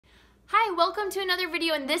Hi, welcome to another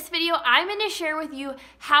video. In this video, I'm going to share with you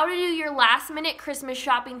how to do your last minute Christmas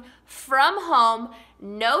shopping from home.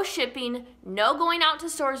 No shipping, no going out to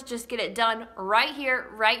stores, just get it done right here,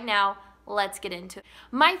 right now. Let's get into it.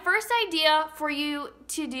 My first idea for you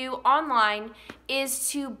to do online is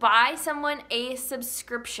to buy someone a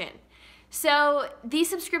subscription. So these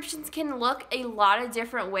subscriptions can look a lot of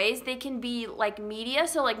different ways. They can be like media,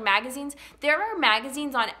 so like magazines. There are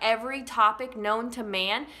magazines on every topic known to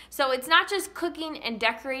man. So it's not just cooking and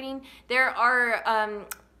decorating. There are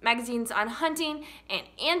magazines on hunting and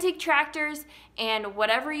antique tractors and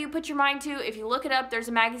whatever you put your mind to. If you look it up, there's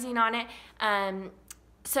a magazine on it.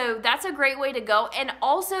 So that's a great way to go. And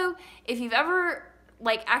also, if you've ever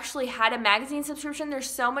actually had a magazine subscription, they're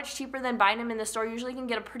so much cheaper than buying them in the store. Usually you can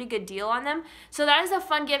get a pretty good deal on them. So that is a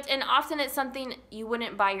fun gift, and often it's something you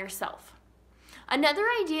wouldn't buy yourself. Another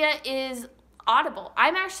idea is Audible.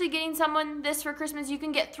 I'm actually getting someone this for Christmas. You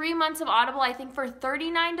can get 3 months of Audible, I think, for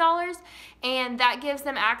 $39, and that gives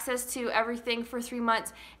them access to everything for 3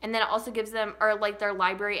 months, and then it also gives them, or like their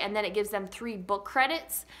library, and then it gives them 3 book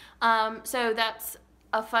credits. So that's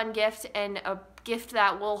a fun gift, and a gift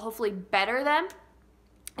that will hopefully better them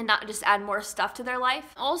and not just add more stuff to their life.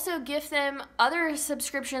 Also gift them other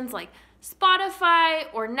subscriptions like Spotify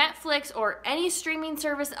or Netflix or any streaming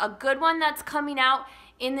service. A good one that's coming out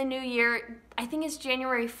in the new year, I think it's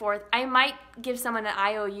January 4th. I might give someone an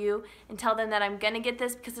IOU and tell them that I'm gonna get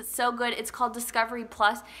this because it's so good. It's called Discovery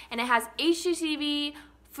Plus, and it has HGTV,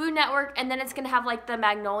 Food Network, and then it's gonna have like the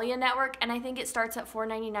Magnolia Network, and I think it starts at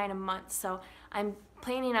 $4.99 a month. So I'm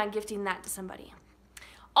planning on gifting that to somebody.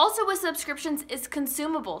 Also with subscriptions is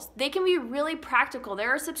consumables. They can be really practical.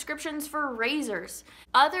 There are subscriptions for razors.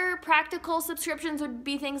 Other practical subscriptions would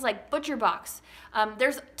be things like ButcherBox.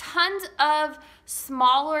 There's tons of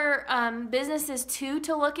smaller businesses too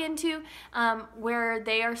to look into where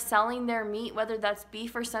they are selling their meat, whether that's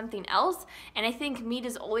beef or something else. And I think meat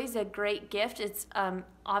is always a great gift. It's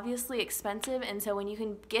obviously expensive, and so when you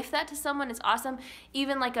can gift that to someone, it's awesome.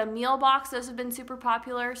 Even like a meal box, those have been super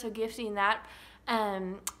popular, so gifting that.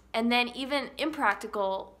 And then even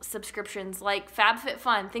impractical subscriptions like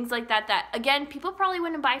FabFitFun, things like that, that again, people probably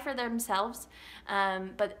wouldn't buy for themselves,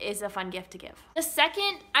 but is a fun gift to give. The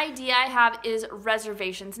second idea I have is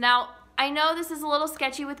reservations. Now, I know this is a little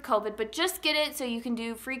sketchy with COVID, but just get it so you can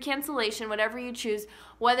do free cancellation, whatever you choose,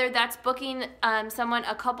 whether that's booking someone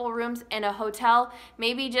a couple rooms in a hotel,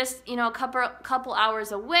 maybe just, you know, a couple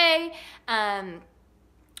hours away,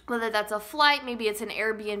 whether that's a flight, maybe it's an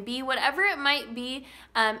Airbnb, whatever it might be,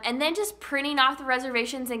 and then just printing off the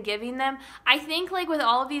reservations and giving them. I think like with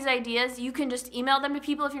all of these ideas, you can just email them to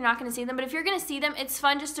people if you're not going to see them, but if you're going to see them, it's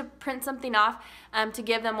fun just to print something off to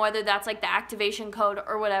give them, whether that's like the activation code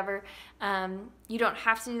or whatever. You don't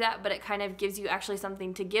have to do that, but it kind of gives you actually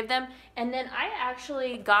something to give them. And then I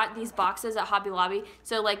actually got these boxes at Hobby Lobby.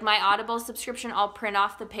 So like my Audible subscription, I'll print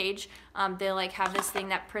off the page. They like have this thing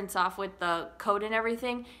that prints off with the code and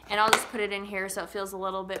everything, and I'll just put it in here so it feels a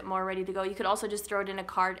little bit more ready to go. You could also just throw it in a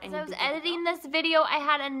card. And as I was editing this video, I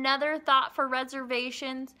had another thought for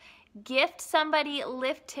reservations. Gift somebody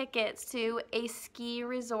lift tickets to a ski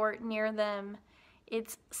resort near them.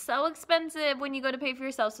 It's so expensive when you go to pay for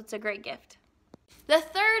yourself, so it's a great gift. The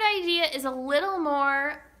third idea is a little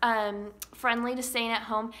more friendly to staying at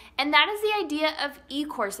home, and that is the idea of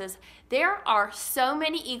e-courses. There are so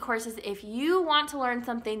many e-courses. If you want to learn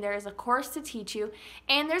something, there is a course to teach you,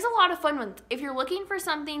 and there's a lot of fun ones. If you're looking for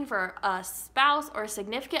something for a spouse or a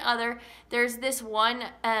significant other, there's this one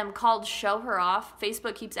called Show Her Off.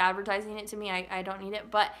 Facebook keeps advertising it to me. I don't need it,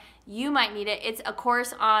 but you might need it. It's a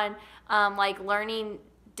course on like learning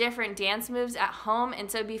different dance moves at home, and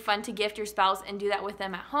so it'd be fun to gift your spouse and do that with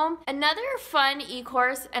them at home. Another fun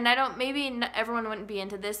e-course, and maybe everyone wouldn't be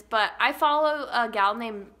into this, but I follow a gal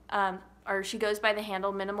named, or she goes by the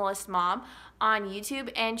handle Minimalist Mom on YouTube,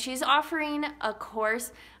 and she's offering a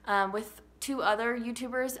course with 2 other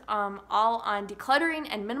YouTubers all on decluttering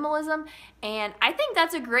and minimalism, and I think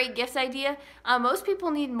that's a great gift idea. Most people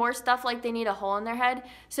need more stuff like they need a hole in their head,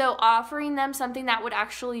 so offering them something that would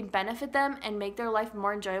actually benefit them and make their life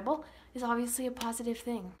more enjoyable is obviously a positive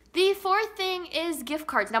thing. The fourth thing is gift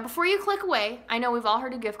cards. Now before you click away, I know we've all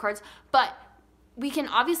heard of gift cards, but we can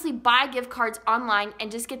obviously buy gift cards online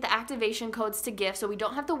and just get the activation codes to gift, so we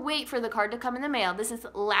don't have to wait for the card to come in the mail. This is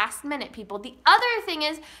last minute, people. The other thing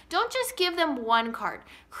is, don't just give them one card.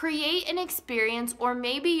 Create an experience, or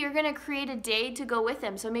maybe you're gonna create a day to go with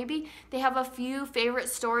them. So maybe they have a few favorite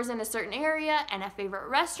stores in a certain area and a favorite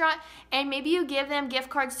restaurant, and maybe you give them gift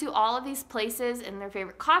cards to all of these places and their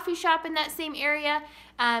favorite coffee shop in that same area.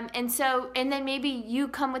 And then maybe you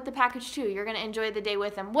come with the package too. You're going to enjoy the day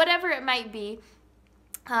with them, whatever it might be.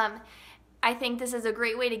 I think this is a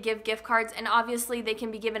great way to give gift cards, and obviously they can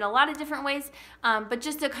be given a lot of different ways, but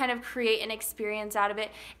just to kind of create an experience out of it.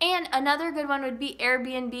 And another good one would be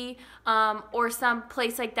Airbnb or some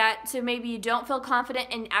place like that, so maybe you don't feel confident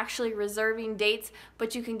in actually reserving dates,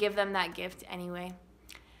 but you can give them that gift anyway.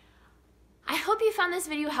 I hope you found this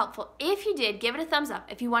video helpful. If you did, give it a thumbs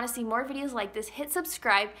up. If you want to see more videos like this, hit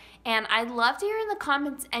subscribe. And I'd love to hear in the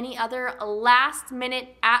comments any other last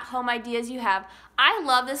minute at-home ideas you have. I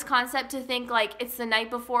love this concept to think like it's the night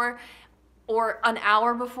before or an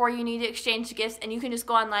hour before you need to exchange gifts, and you can just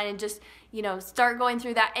go online and just, start going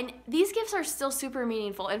through that. And these gifts are still super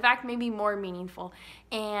meaningful. In fact, maybe more meaningful.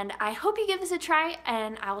 And I hope you give this a try,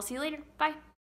 and I will see you later. Bye.